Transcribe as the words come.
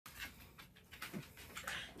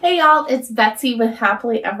Hey y'all, it's Betsy with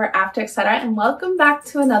Happily Ever After, etc. and welcome back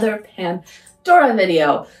to another Pandora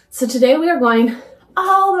video. So today we are going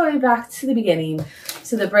all the way back to the beginning,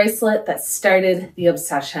 to the bracelet that started the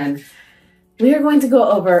obsession. We are going to go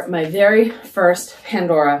over my very first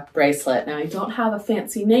Pandora bracelet. Now I don't have a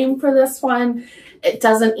fancy name for this one. It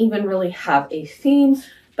doesn't even really have a theme,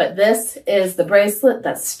 but this is the bracelet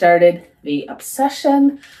that started the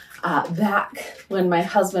obsession. Back when my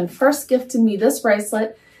husband first gifted me this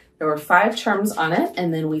bracelet, there were 5 charms on it,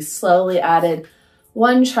 and then we slowly added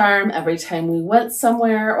 1 charm every time we went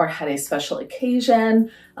somewhere or had a special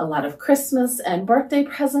occasion, a lot of Christmas and birthday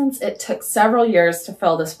presents. It took several years to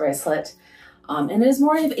fill this bracelet. And it is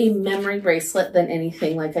more of a memory bracelet than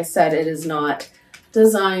anything. Like I said, it is not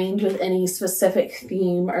designed with any specific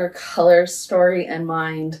theme or color story in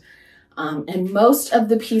mind. And most of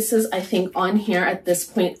the pieces I think on here at this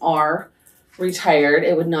point are retired.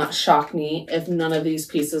 It would not shock me if none of these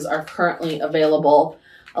pieces are currently available.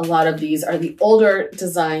 A lot of these are the older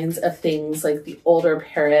designs of things like the older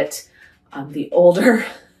parrot, the older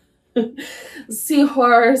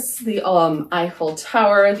seahorse, the Eiffel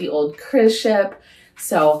Tower, the old cruise ship.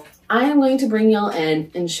 So I am going to bring y'all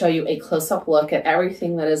in and show you a close-up look at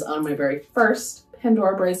everything that is on my very first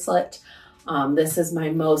Pandora bracelet. This is my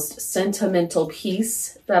most sentimental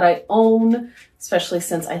piece that I own, especially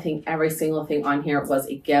since I think every single thing on here was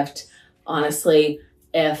a gift. Honestly,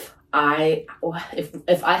 if I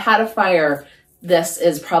had a fire, this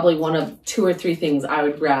is probably one of 2 or 3 things I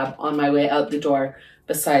would grab on my way out the door,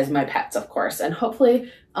 besides my pets, of course. And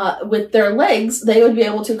hopefully with their legs, they would be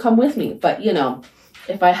able to come with me. But you know,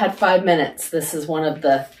 if I had 5 minutes, this is one of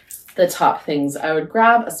the top things I would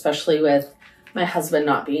grab, especially with my husband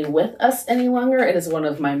not being with us any longer. It is one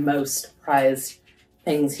of my most prized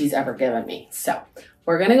things he's ever given me. So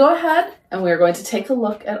we're going to go ahead and we're going to take a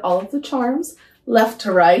look at all of the charms left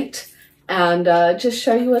to right and just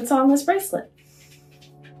show you what's on this bracelet.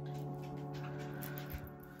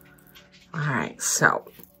 All right, so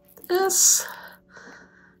this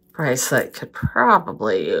bracelet could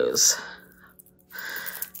probably use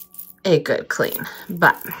a good clean,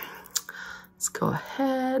 but let's go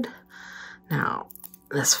ahead. Now,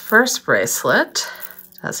 this first bracelet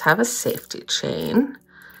does have a safety chain,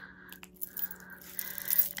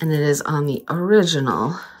 and it is on the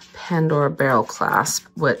original Pandora barrel clasp,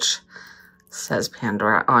 which says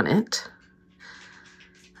Pandora on it.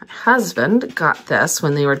 My husband got this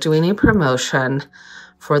when they were doing a promotion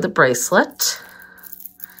for the bracelet.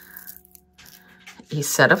 A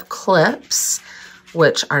set of clips,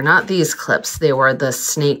 which are not these clips, they were the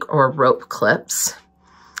snake or rope clips.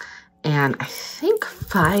 And I think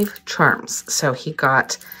 5 charms. So he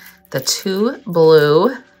got the 2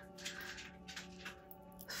 blue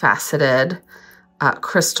faceted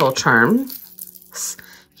crystal charms.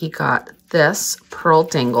 He got this pearl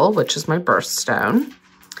dangle, which is my birthstone.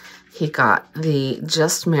 He got the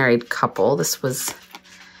just married couple. This was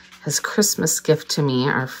his Christmas gift to me,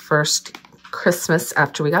 our first Christmas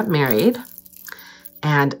after we got married.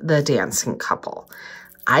 And the dancing couple.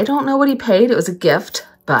 I don't know what he paid. It was a gift.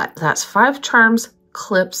 But that's 5 charms,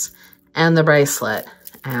 clips, and the bracelet.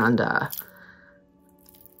 And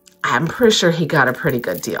I'm pretty sure he got a pretty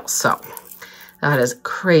good deal. So that is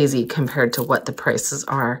crazy compared to what the prices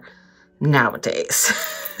are nowadays.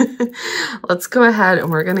 Let's go ahead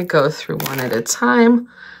and we're going to go through one at a time.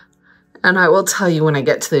 And I will tell you when I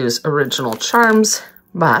get to those original charms.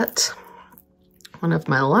 But one of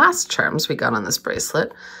my last charms we got on this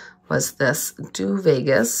bracelet was this Do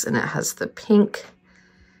Vegas. And it has the pink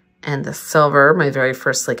and the silver, my very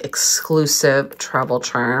first like exclusive travel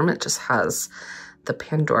charm. It just has the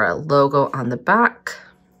Pandora logo on the back.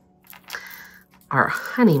 Our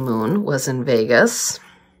honeymoon was in Vegas,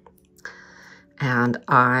 and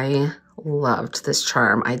I loved this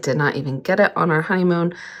charm. I did not even get it on our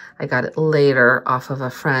honeymoon. I got it later off of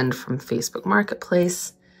a friend from Facebook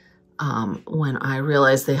Marketplace. When I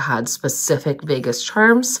realized they had specific Vegas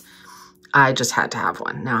charms, I just had to have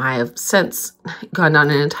one. Now, I have since gone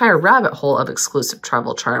down an entire rabbit hole of exclusive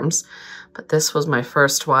travel charms, but this was my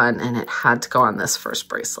first one, and it had to go on this first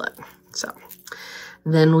bracelet. So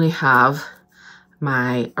then we have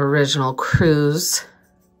my original cruise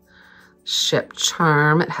ship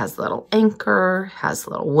charm. It has a little anchor, has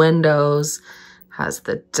little windows, has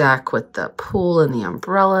the deck with the pool and the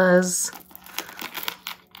umbrellas.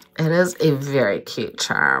 It is a very cute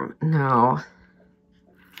charm. Now,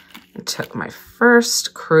 I took my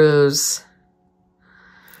first cruise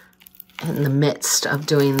in the midst of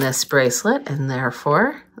doing this bracelet, and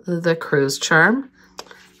therefore the cruise charm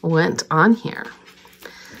went on here.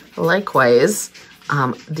 Likewise,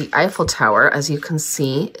 The Eiffel Tower, as you can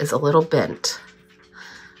see, is a little bent.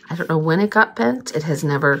 I don't know when it got bent. It has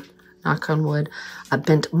never, knock on wood,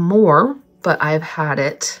 bent more, but I've had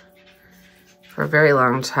it for a very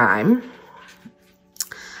long time.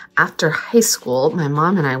 After high school, my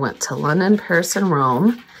mom and I went to London, Paris, and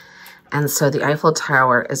Rome. And so the Eiffel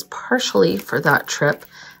Tower is partially for that trip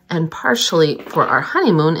and partially for our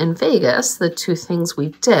honeymoon in Vegas. The two things we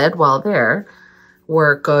did while there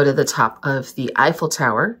were go to the top of the Eiffel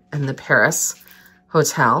Tower in the Paris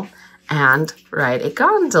hotel and ride a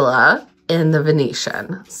gondola in the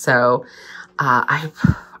Venetian. So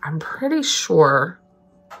I'm pretty sure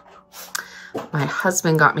my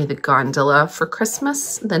husband got me the gondola for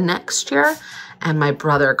Christmas the next year, and my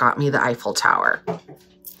brother got me the Eiffel Tower.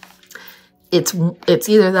 It's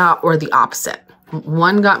either that or the opposite.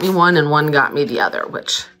 One got me one and one got me the other,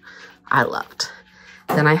 which I loved.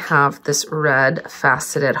 Then I have this red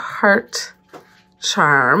faceted heart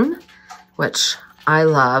charm, which I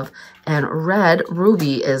love. And red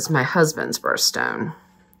ruby is my husband's birthstone.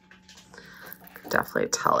 Definitely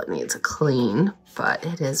tell it needs a clean, but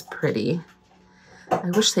it is pretty. I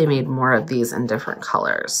wish they made more of these in different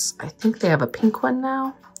colors. I think they have a pink one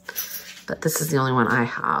now, but this is the only one I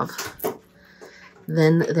have.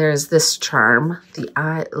 Then there's this charm, the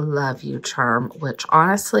I Love You charm, which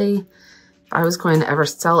honestly, if I was going to ever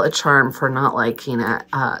sell a charm for not liking it,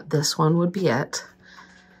 this one would be it.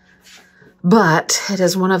 But it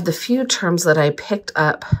is one of the few charms that I picked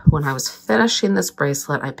up when I was finishing this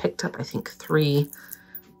bracelet. I picked up, I think, 3.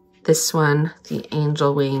 This one, the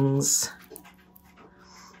Angel Wings,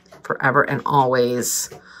 Forever and Always,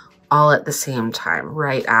 all at the same time,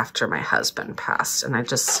 right after my husband passed. And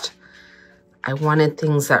I wanted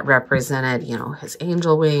things that represented, you know, his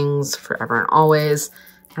angel wings, forever and always.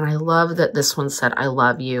 And I love that this one said, I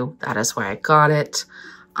love you. That is why I got it.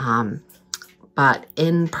 But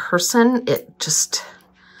in person, I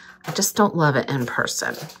just don't love it in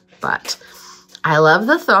person. But I love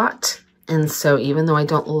the thought. And so even though I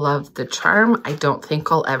don't love the charm, I don't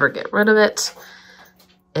think I'll ever get rid of it.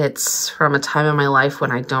 It's from a time in my life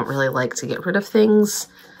when I don't really like to get rid of things.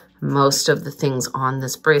 Most of the things on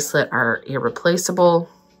this bracelet are irreplaceable.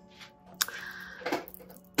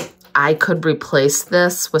 I could replace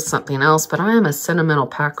this with something else, but I am a sentimental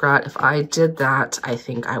pack rat. If I did that, I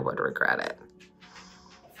think I would regret it.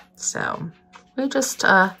 So we just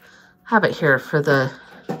have it here for the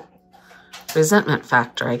resentment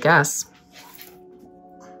factor, I guess.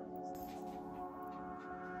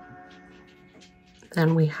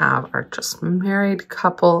 Then we have our just married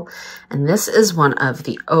couple. And this is one of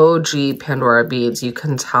the OG Pandora beads. You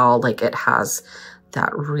can tell like it has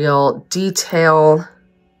that real detail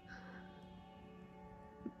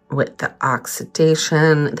with the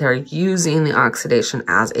oxidation. They're using the oxidation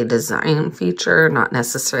as a design feature, not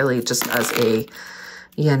necessarily just as a,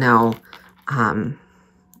 you know,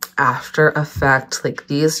 after effect. Like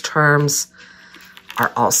these charms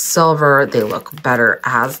are all silver. They look better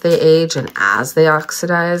as they age and as they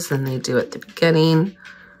oxidize than they do at the beginning.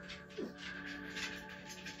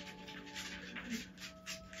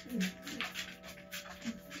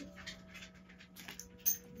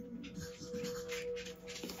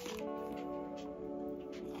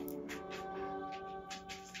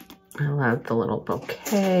 I love the little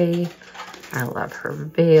bouquet. I love her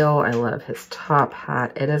veil. I love his top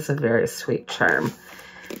hat. It is a very sweet charm.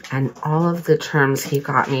 And all of the charms he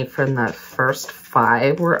got me from the first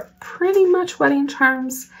 5 were pretty much wedding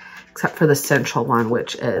charms, except for the central one,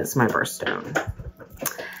 which is my birthstone.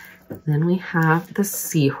 Then we have the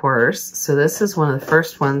seahorse. So this is one of the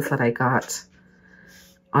first ones that I got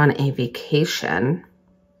on a vacation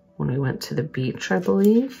when we went to the beach, I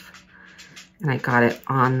believe. And I got it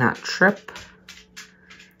on that trip.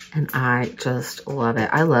 And I just love it.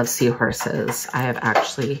 I love seahorses. I have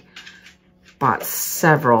actually bought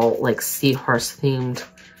several like seahorse themed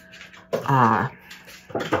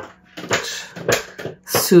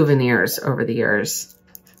souvenirs over the years.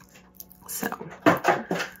 So,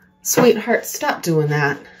 sweetheart, stop doing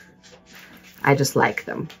that. I just like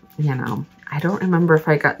them, you know. I don't remember if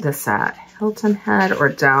I got this at Hilton Head or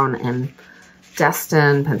down in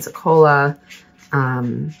Destin, Pensacola.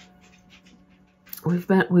 We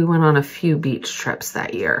went on a few beach trips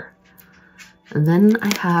that year. And then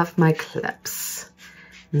I have my clips.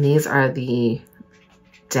 And these are the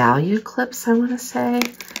Dahlia clips, I want to say.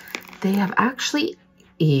 They have actually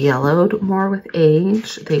yellowed more with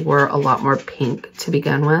age. They were a lot more pink to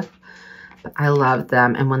begin with, but I loved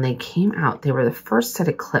them. And when they came out, they were the first set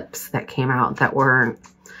of clips that came out that weren't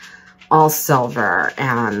all silver,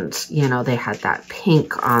 and you know, they had that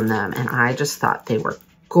pink on them, and I just thought they were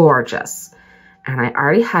gorgeous. And I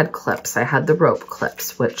already had clips. I had the rope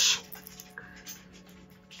clips, which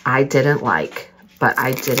I didn't like, but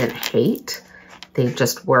I didn't hate. They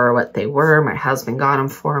just were what they were. My husband got them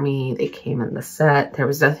for me. They came in the set. There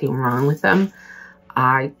was nothing wrong with them.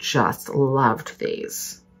 I just loved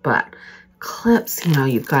these. But clips, you know,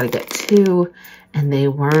 you've got to get 2, and they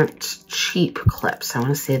weren't cheap clips. I want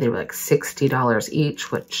to say they were like $60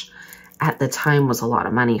 each, which at the time was a lot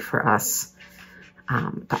of money for us.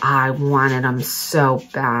 But I wanted them so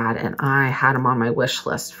bad, and I had them on my wish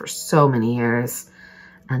list for so many years.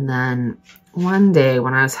 And then one day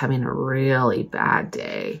when I was having a really bad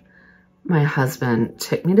day, my husband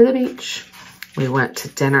took me to the beach. We went to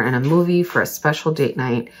dinner and a movie for a special date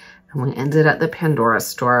night, and we ended at the Pandora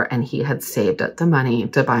store, and he had saved up the money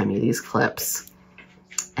to buy me these clips.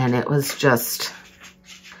 And it was just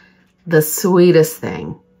the sweetest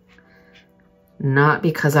thing. Not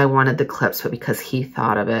because I wanted the clips, but because he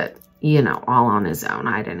thought of it, you know, all on his own.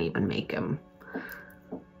 I didn't even make him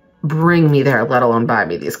bring me there, let alone buy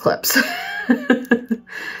me these clips.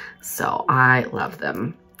 So I love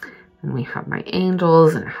them. And we have my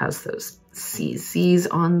angels, and it has those CZs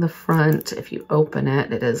on the front. If you open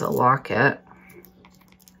it, it is a locket.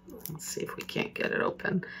 Let's see if we can't get it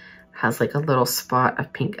open. Has like a little spot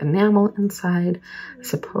of pink enamel inside. I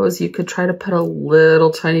suppose you could try to put a little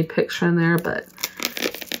tiny picture in there, but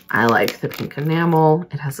I like the pink enamel.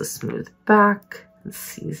 It has a smooth back and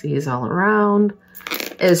CZs all around.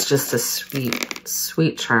 It's just a sweet,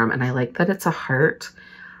 sweet charm, and I like that it's a heart.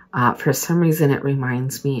 For some reason, it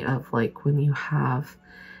reminds me of like when you have,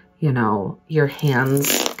 you know, your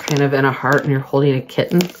hands kind of in a heart and you're holding a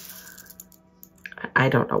kitten. I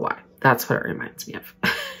don't know why. That's what it reminds me of.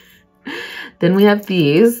 Then we have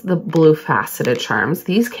these, the blue faceted charms.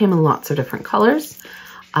 These came in lots of different colors.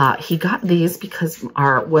 He got these because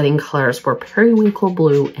our wedding colors were periwinkle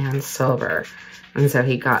blue and silver. And so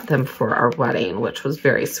he got them for our wedding, which was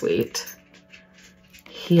very sweet.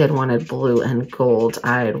 He had wanted blue and gold.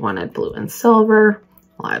 I had wanted blue and silver.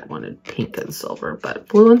 Well, I had wanted pink and silver, but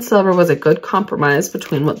blue and silver was a good compromise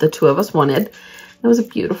between what the two of us wanted. It was a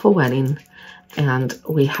beautiful wedding. And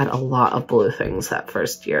we had a lot of blue things that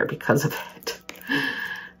first year because of it.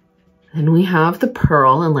 Then we have the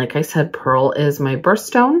pearl. And like I said, pearl is my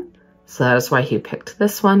birthstone. So that is why he picked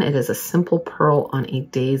this one. It is a simple pearl on a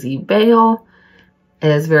daisy bail. It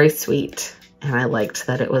is very sweet. And I liked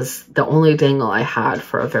that it was the only dangle I had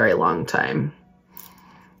for a very long time.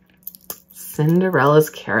 Cinderella's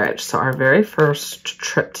carriage. So our very first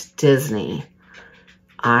trip to Disney,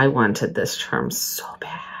 I wanted this charm so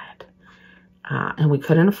bad. And we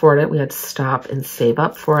couldn't afford it. We had to stop and save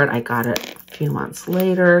up for it. I got it a few months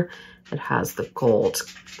later. It has the gold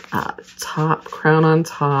top, crown on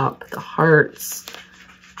top, the hearts.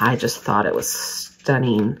 I just thought it was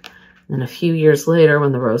stunning. And then a few years later,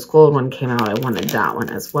 when the rose gold one came out, I wanted that one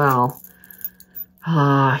as well.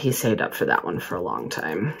 He saved up for that one for a long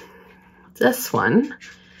time. This one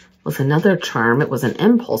was another charm. It was an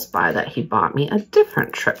impulse buy that he bought me a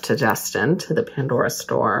different trip to Destin, to the Pandora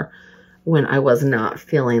store, when I was not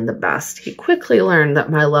feeling the best. He quickly learned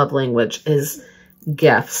that my love language is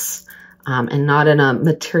gifts, and not in a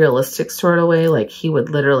materialistic sort of way. Like, he would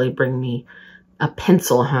literally bring me a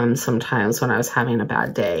pencil home sometimes when I was having a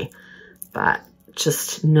bad day. But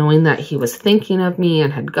just knowing that he was thinking of me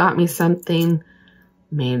and had got me something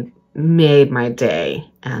made my day.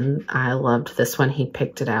 And I loved this one. He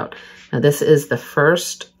picked it out. Now, this is the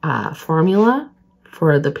first formula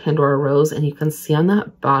for the Pandora Rose, and you can see on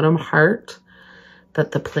that bottom heart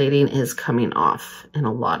that the plating is coming off in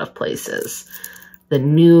a lot of places. The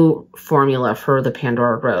new formula for the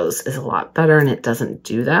Pandora Rose is a lot better, and it doesn't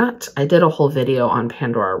do that. I did a whole video on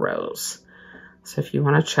Pandora Rose, so if you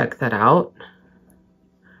want to check that out,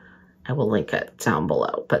 I will link it down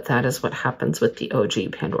below. But that is what happens with the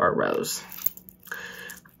OG Pandora Rose.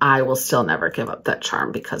 I will still never give up that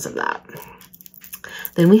charm because of that.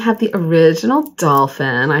 Then we have the original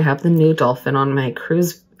dolphin. I have the new dolphin on my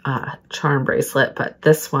cruise charm bracelet, but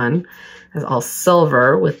this one is all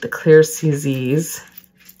silver with the clear CZs.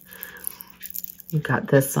 We got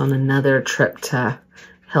this on another trip to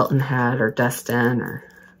Hilton Head or Destin, or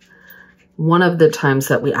one of the times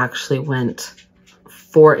that we actually went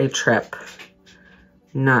for a trip,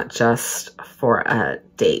 not just for a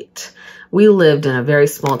date. We lived in a very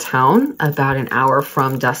small town, about an hour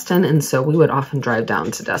from Destin, and so we would often drive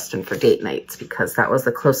down to Destin for date nights because that was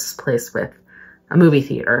the closest place with a movie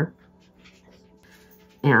theater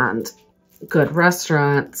and good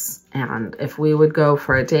restaurants. And if we would go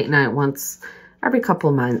for a date night once every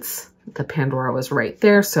couple months, the Pandora was right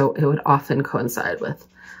there, so it would often coincide with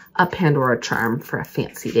a Pandora charm for a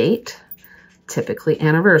fancy date typically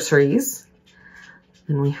anniversaries.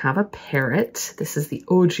 Then we have a parrot. This is the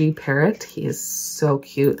OG parrot. He is so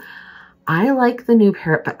cute. I like the new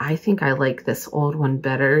parrot, but I think I like this old one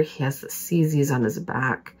better. He has the CZs on his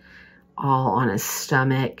back, all on his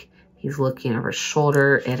stomach. He's looking over his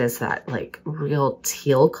shoulder. It is that like real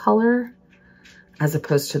teal color, as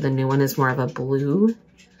opposed to the new one is more of a blue.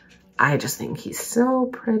 I just think he's so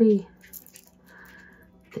pretty.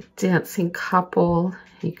 The dancing couple.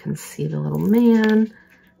 You can see the little man,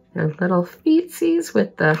 their little feetsies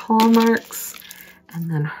with the hallmarks,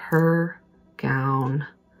 and then her gown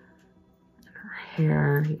and her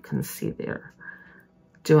hair. You can see they're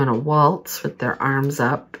doing a waltz with their arms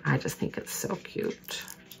up. I just think it's so cute.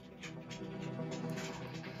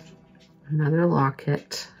 Another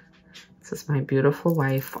locket. This is my beautiful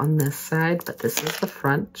wife on this side, but this is the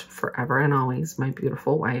front, forever and always my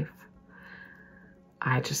beautiful wife.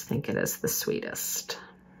 I just think it is the sweetest.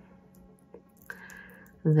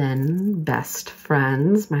 Then best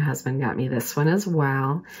friends. My husband got me this one as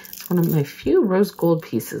well. It's one of my few rose gold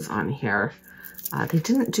pieces on here. They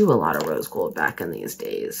didn't do a lot of rose gold back in these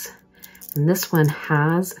days. And this one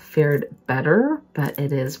has fared better, but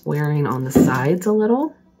it is wearing on the sides a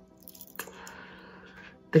little.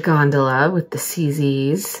 The gondola with the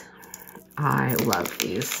CZs. I love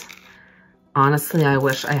these. Honestly, I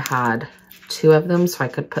wish I had 2 of them so I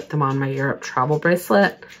could put them on my Europe travel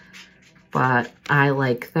bracelet. But I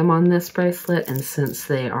like them on this bracelet, and since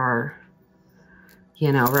they are,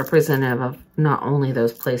 you know, representative of not only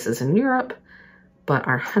those places in Europe, but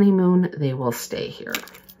our honeymoon, they will stay here.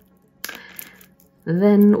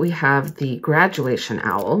 Then we have the graduation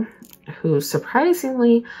owl, who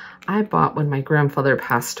surprisingly I bought when my grandfather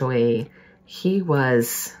passed away. He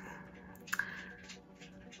was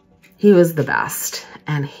the best,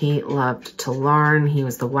 and he loved to learn. He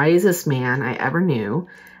was the wisest man I ever knew.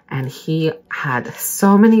 And he had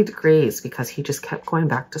so many degrees because he just kept going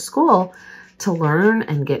back to school to learn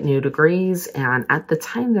and get new degrees. And at the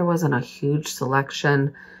time, there wasn't a huge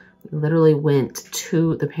selection. We literally went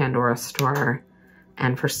to the Pandora store.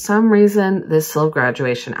 And for some reason, this little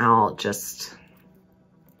graduation owl just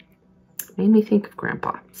made me think of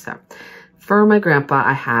Grandpa. So for my grandpa,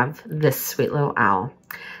 I have this sweet little owl.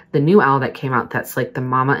 The new owl that came out, that's like the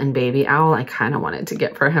mama and baby owl, I kind of wanted to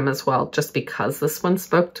get for him as well, just because this one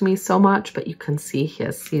spoke to me so much. But you can see he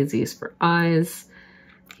has CZs for eyes.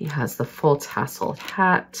 He has the full tasseled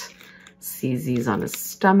hat, CZs on his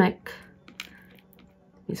stomach.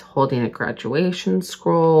 He's holding a graduation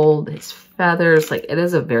scroll, his feathers. Like, it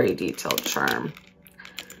is a very detailed charm.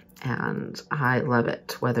 And I love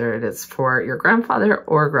it, whether it is for your grandfather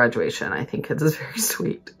or graduation. I think it is very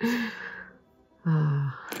sweet.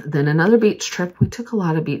 Then another beach trip. We took a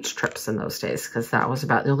lot of beach trips in those days because that was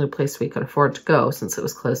about the only place we could afford to go since it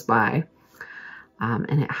was close by.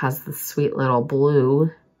 And it has the sweet little blue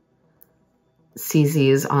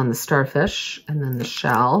CZs on the starfish, and then the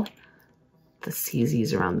shell, the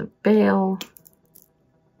CZs around the bail,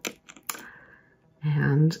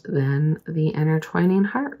 and then the intertwining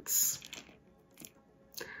hearts.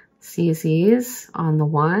 CZs on the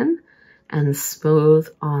one and smooth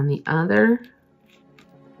on the other.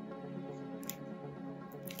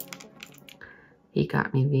 He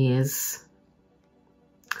got me these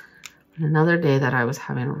on another day that I was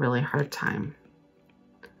having a really hard time.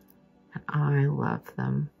 And I love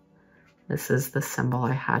them. This is the symbol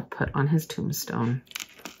I had put on his tombstone.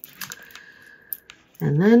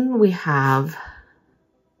 And then we have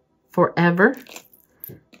Forever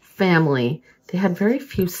Family. They had very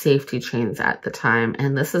few safety chains at the time,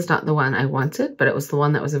 and this is not the one I wanted, but it was the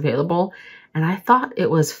one that was available, and I thought it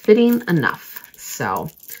was fitting enough. So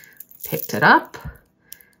picked it up,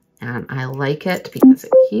 and I like it because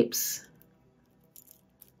it keeps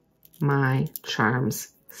my charms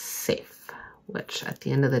safe, which at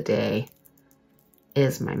the end of the day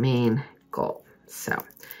is my main goal. So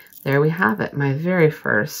there we have it, my very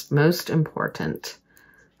first, most important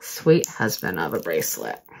sweet husband of a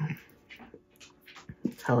bracelet. I'm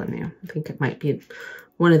telling you, I think it might be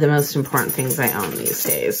one of the most important things I own these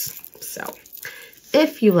days. So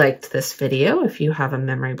if you liked this video, if you have a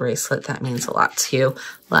memory bracelet that means a lot to you,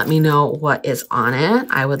 let me know what is on it.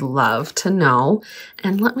 I would love to know.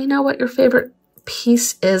 And let me know what your favorite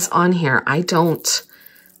piece is on here. I don't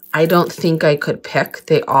think I could pick.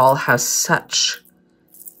 They all have so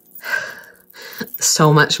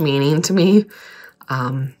much meaning to me.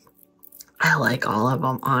 I like all of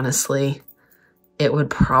them, honestly. It would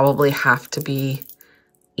probably have to be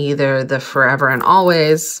either the Forever and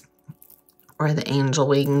Always or the angel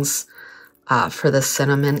wings for the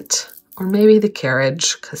sentiment, or maybe the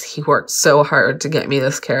carriage, because he worked so hard to get me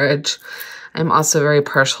this carriage. I'm also very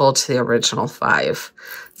partial to the original 5.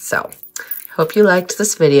 So hope you liked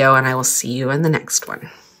this video, and I will see you in the next one.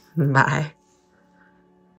 Bye.